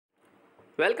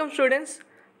Welcome students.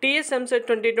 TS EAMCET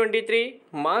 2023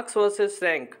 marks versus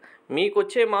rank. మీకు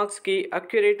వచ్చే మార్క్స్కి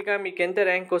అక్యురేట్గా మీకు ఎంత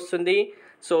ర్యాంక్ వస్తుంది,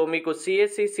 సో మీకు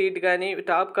సిఎస్సి సీట్ కానీ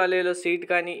టాప్ కాలేజీలో సీట్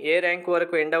కానీ ఏ ర్యాంక్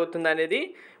వరకు ఎండ్ అవుతుంది అనేది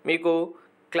మీకు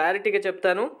క్లారిటీగా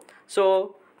చెప్తాను. So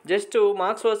just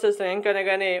marks versus rank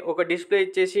అనగానే ఒక డిస్ప్లే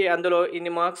ఇచ్చేసి అందులో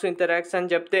ఇన్ని మార్క్స్ ఇంత ర్యాంక్స్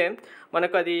అని చెప్తే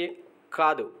మనకు అది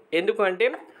కాదు. ఎందుకంటే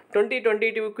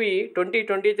 2022కి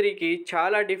 2023కి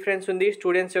చాలా డిఫరెన్స్ ఉంది.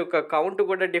 స్టూడెంట్స్ యొక్క కౌంట్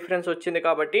కూడా డిఫరెన్స్ వచ్చింది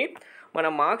కాబట్టి మన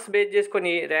మార్క్స్ బేస్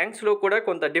చేసుకొని ర్యాంక్స్లో కూడా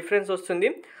కొంత డిఫరెన్స్ వస్తుంది.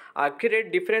 ఆ అక్యురేట్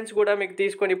డిఫరెన్స్ కూడా మీకు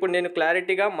తీసుకొని ఇప్పుడు నేను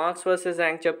క్లారిటీగా మార్క్స్ వర్సెస్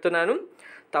ర్యాంక్ చెప్తున్నాను.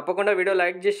 తప్పకుండా వీడియో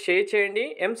లైక్ చేసి షేర్ చేయండి.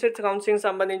 ఎంసెట్ కౌన్సిలింగ్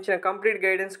సంబంధించిన కంప్లీట్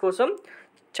గైడెన్స్ కోసం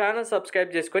ఛానల్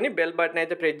సబ్స్క్రైబ్ చేసుకొని బెల్ బటన్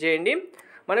అయితే ప్రెస్ చేయండి.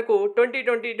 మనకు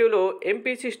 2022లో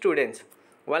MPC students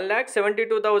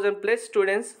 1,72,000 plus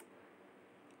students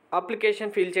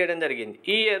application fill చేయడం జరిగింది.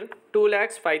 ఈ ఇయర్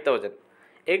 2,05,000.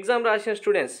 ఎగ్జామ్ రాసిన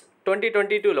స్టూడెంట్స్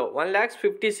 2022లో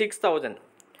 1,56,000.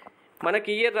 మనకి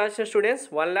ఈ ఇయర్ రాసిన students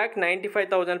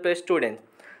 1,95,000 plus students.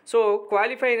 So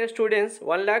qualify అయిన స్టూడెంట్స్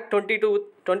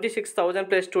 1,26,000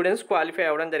 ప్లస్ స్టూడెంట్స్ క్వాలిఫై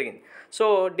అవ్వడం జరిగింది. సో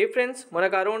డిఫరెన్స్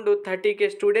మనకు అరౌండ్ 30K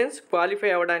స్టూడెంట్స్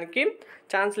క్వాలిఫై అవ్వడానికి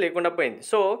ఛాన్స్ లేకుండా పోయింది.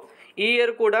 సో ఈ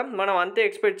ఇయర్ కూడా మనం అంతే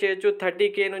ఎక్స్పెక్ట్ చేయొచ్చు.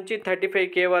 30K నుంచి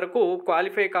 35K వరకు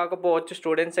క్వాలిఫై కాకపోవచ్చు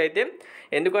స్టూడెంట్స్ అయితే.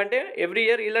 ఎందుకంటే ఎవ్రీ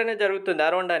ఇయర్ ఇలానే జరుగుతుంది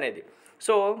అరౌండ్ అనేది.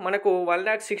 సో మనకు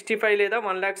 1,65,000 లేదా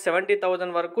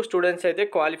 1,70,000 వరకు స్టూడెంట్స్ అయితే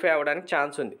క్వాలిఫై అవ్వడానికి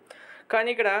ఛాన్స్ ఉంది. కానీ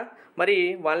ఇక్కడ మరి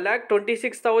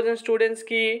 1,26,000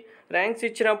 స్టూడెంట్స్కి ర్యాంక్స్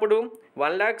ఇచ్చినప్పుడు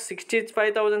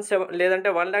 1,65,000 లేదంటే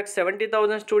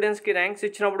 1,70,000 స్టూడెంట్స్కి ర్యాంక్స్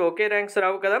ఇచ్చినప్పుడు ఒకే ర్యాంక్స్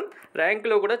రావు కదా.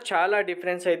 ర్యాంక్లో కూడా చాలా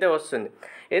డిఫరెన్స్ అయితే వస్తుంది.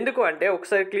 ఎందుకు అంటే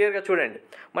ఒకసారి క్లియర్గా చూడండి.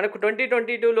 మనకు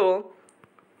 2022లో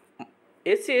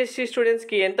ఎస్సీ ఎస్టీ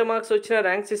స్టూడెంట్స్కి ఎంత మార్క్స్ వచ్చినా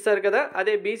ర్యాంక్స్ ఇస్తారు కదా.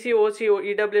 అదే బీసీ ఓసీ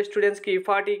ఈడబ్ల్యూఎస్ స్టూడెంట్స్కి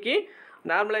 40కి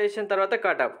నార్మలైజేషన్ తర్వాత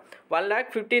కట్ ఆఫ్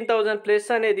 1,15,000 ప్లస్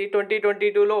అనేది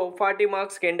 2022లో 40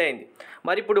 మార్క్స్కి ఎండ్ అయింది.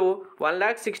 మరి ఇప్పుడు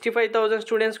 1,65,000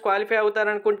 స్టూడెంట్స్ క్వాలిఫై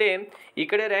అవుతారనుకుంటే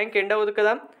ఇక్కడే ర్యాంక్ ఎండ్ అవ్వదు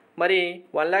కదా. మరి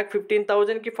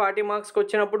 1,15,000కి 40 మార్క్స్కి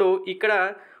వచ్చినప్పుడు ఇక్కడ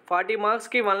 40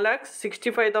 మార్క్స్కి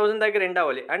 1,65,000 దగ్గర ఎండ్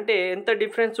అవ్వాలి. అంటే ఎంత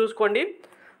డిఫరెన్స్ చూసుకోండి.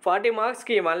 40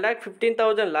 మార్క్స్కి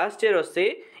 1,15,000 లాస్ట్ ఇయర్ వస్తే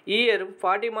ఈ ఇయర్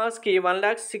 40 మార్క్స్కి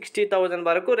 1,60,000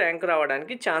 వరకు ర్యాంక్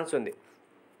రావడానికి ఛాన్స్ ఉంది.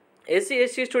 ఎస్సీ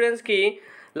ఎస్టీ స్టూడెంట్స్కి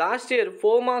లాస్ట్ ఇయర్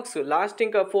 4 మార్క్స్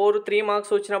ఇంకా 3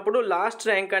 మార్క్స్ వచ్చినప్పుడు లాస్ట్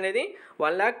ర్యాంక్ అనేది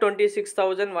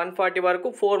 1,26,140 వరకు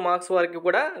 4 మార్క్స్ వరకు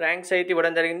కూడా ర్యాంక్స్ అయితే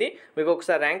ఇవ్వడం జరిగింది. మీకు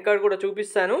ఒకసారి ర్యాంక్ కార్డ్ కూడా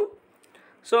చూపిస్తాను.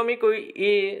 సో మీకు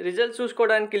ఈ రిజల్ట్స్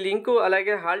చూసుకోవడానికి లింకు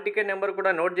అలాగే హాల్ టికెట్ నెంబర్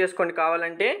కూడా నోట్ చేసుకోండి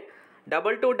కావాలంటే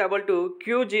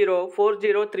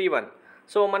 2222Q04031.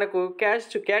 సో మనకు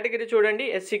క్యాస్ట్ కేటగిరీ చూడండి,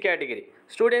 ఎస్సీ కేటగిరీ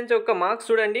స్టూడెంట్స్ యొక్క మార్క్స్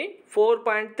చూడండి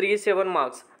 4.37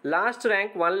 మార్క్స్. లాస్ట్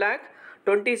ర్యాంక్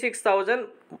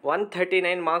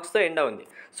 1,26,139 మార్క్స్తో ఎండ్ ఉంది.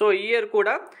 సో ఈ ఇయర్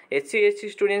కూడా ఎస్సీ ఎస్టీ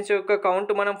స్టూడెంట్స్ యొక్క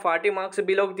కౌంట్ మనం 40 మార్క్స్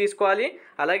బిలోకి తీసుకోవాలి.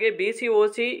 అలాగే బీసీ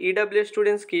ఓసీ ఈడబ్ల్యూఎస్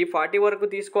స్టూడెంట్స్కి 40 వరకు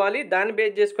తీసుకోవాలి. దాన్ని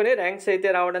బేస్ చేసుకొని ర్యాంక్స్ అయితే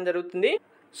రావడం జరుగుతుంది.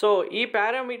 సో ఈ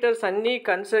పారామీటర్స్ అన్నీ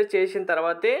కన్సిడర్ చేసిన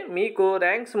తర్వాతే మీకు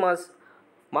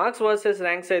మార్క్స్ వర్సెస్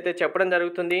ర్యాంక్స్ అయితే చెప్పడం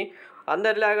జరుగుతుంది.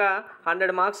 అందరిలాగా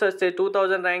 100 మార్క్స్ వస్తే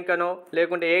 2,000 ర్యాంక్ అనో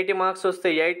లేకుంటే 80 మార్క్స్ వస్తే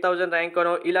 8,000 ర్యాంక్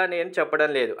అనో ఇలా నేను చెప్పడం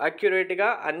లేదు. అక్యురేట్గా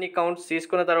అన్ని కౌంట్స్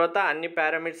తీసుకున్న తర్వాత అన్ని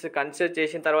పారామీటర్స్ కన్సిడర్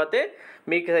చేసిన తర్వాతే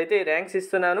మీకు అయితే ర్యాంక్స్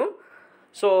ఇస్తున్నాను.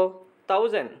 సో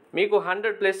 1000 మీకు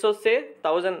 100 ప్లస్ వస్తే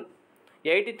 1,000,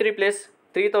 83 plus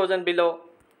 3,000 below,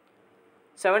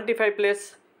 75 plus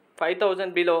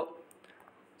 5,000 below,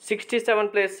 67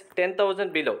 plus 10,000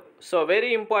 below. So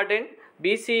very important.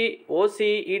 BC OC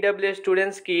EWS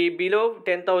స్టూడెంట్స్కి బిలో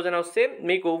 10,000 వస్తే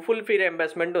మీకు ఫుల్ ఫీ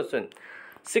రియంబర్స్మెంట్ వస్తుంది.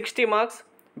 60 marks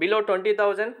below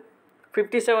 20,000,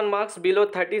 57 marks below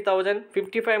 30,000,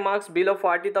 55 marks below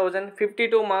 40,000,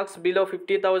 52 marks below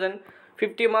 50,000,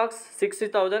 50 marks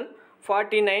 60,000,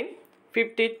 49,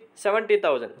 50,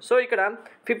 70,000. So ఇక్కడ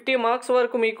 50 మార్క్స్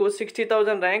వరకు మీకు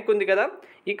 60,000 ర్యాంక్ ఉంది కదా.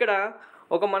 ఇక్కడ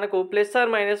ఒక మనకు ప్లస్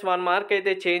ఆర్ మైనస్ 1 మార్క్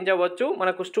అయితే చేంజ్ అవ్వచ్చు.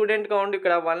 మనకు స్టూడెంట్ కౌంట్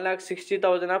ఇక్కడ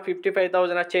 1,60,000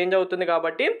 55,000 చేంజ్ అవుతుంది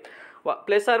కాబట్టి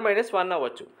ప్లస్ ఆర్ మైనస్ 1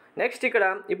 అవ్వచ్చు. నెక్స్ట్ ఇక్కడ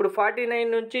ఇప్పుడు 49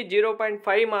 నుంచి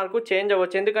 0.5 మార్కు చేంజ్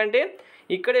అవ్వచ్చు. ఎందుకంటే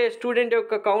ఇక్కడే స్టూడెంట్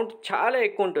యొక్క కౌంట్ చాలా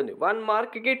ఎక్కువ ఉంటుంది. 1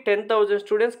 మార్క్కి 10,000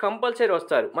 స్టూడెంట్స్ కంపల్సరీ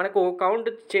వస్తారు. మనకు కౌంట్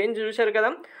చేంజ్ చూశారు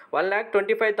కదా,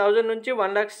 1,25,000 నుంచి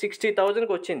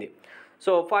 1,60,000కి వచ్చింది.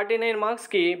 సో 49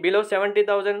 మార్క్స్కి బిలో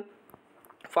 70,000,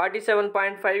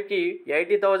 47.5కి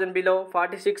 80,000 బిలో,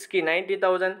 46కి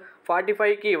 90,000,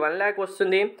 45కి 1,00,000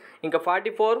 వస్తుంది. ఇంకా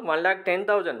 44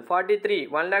 1,10,000, 43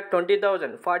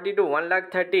 1,20,000, 42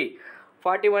 1,30,000,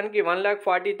 41కి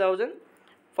 1,40,000.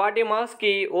 40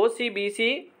 మార్క్స్కి ఓసీ బీసీ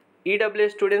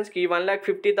ఈడబ్ల్యూఎస్ స్టూడెంట్స్కి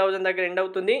 1,50,000 దగ్గర ఎండ్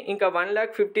అవుతుంది. ఇంకా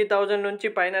 1,50,000 నుంచి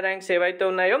పైన ర్యాంక్స్ ఏవైతే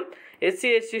ఉన్నాయో ఎస్సీ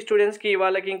ఎస్టీ స్టూడెంట్స్కి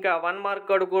వాళ్ళకి ఇంకా 1 మార్క్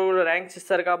కూడా ర్యాంక్స్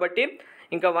ఇస్తారు కాబట్టి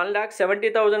ఇంకా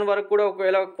 1,70,000 వరకు కూడా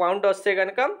ఒకవేళ కౌంట్ వస్తే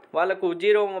కనుక వాళ్ళకు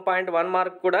 0.1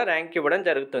 మార్క్ కూడా ర్యాంక్ ఇవ్వడం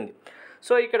జరుగుతుంది.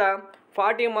 సో ఇక్కడ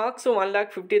 40 మార్క్స్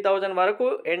 1,50,000 వరకు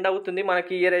ఎండ్ అవుతుంది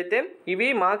మనకి ఇయర్ అయితే. ఇవి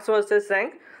మార్క్స్ వర్సెస్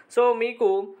ర్యాంక్. సో మీకు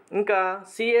ఇంకా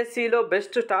సిఎస్సిలో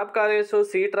బెస్ట్ టాప్ కాలేజెస్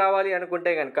సీట్ రావాలి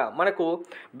అనుకుంటే కనుక మనకు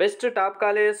బెస్ట్ టాప్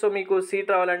కాలేజెస్ మీకు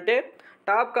సీట్ రావాలంటే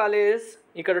టాప్ కాలేజెస్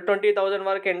ఇక్కడ 20,000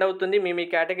 వరకు ఎండ్ అవుతుంది మీ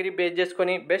కేటగిరీ బేస్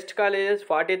చేసుకొని. బెస్ట్ కాలేజెస్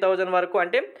 40,000 వరకు,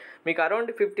 అంటే మీకు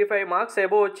అరౌండ్ 55 మార్క్స్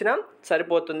అబోవ్ వచ్చినా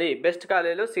సరిపోతుంది, బెస్ట్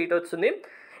కాలేజీలో సీట్ వస్తుంది.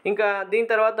 ఇంకా దీని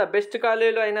తర్వాత బెస్ట్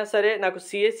కాలేజీలో అయినా సరే నాకు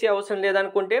సిఎస్సి అవసరం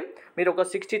లేదనుకుంటే మీరు ఒక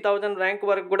 60,000 ర్యాంక్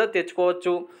వరకు కూడా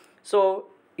తెచ్చుకోవచ్చు. సో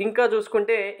ఇంకా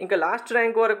చూసుకుంటే ఇంకా లాస్ట్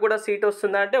ర్యాంక్ వరకు కూడా సీట్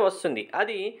వస్తుందా అంటే వస్తుంది.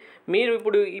 అది మీరు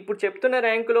ఇప్పుడు చెప్తున్న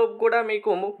ర్యాంకులో కూడా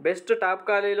మీకు బెస్ట్ టాప్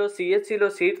కాలేజీలో సిఎస్సిలో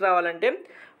సీట్ రావాలంటే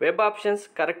వెబ్ ఆప్షన్స్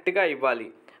కరెక్ట్గా ఇవ్వాలి.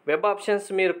 వెబ్ ఆప్షన్స్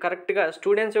మీరు కరెక్ట్గా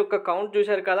స్టూడెంట్స్ యొక్క కౌంట్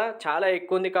చూశారు కదా, చాలా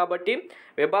ఎక్కువ ఉంది కాబట్టి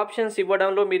వెబ్ ఆప్షన్స్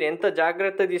ఇవ్వడంలో మీరు ఎంత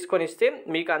జాగ్రత్త తీసుకొని ఇస్తే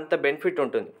మీకు అంత బెనిఫిట్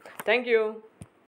ఉంటుంది. Thank you.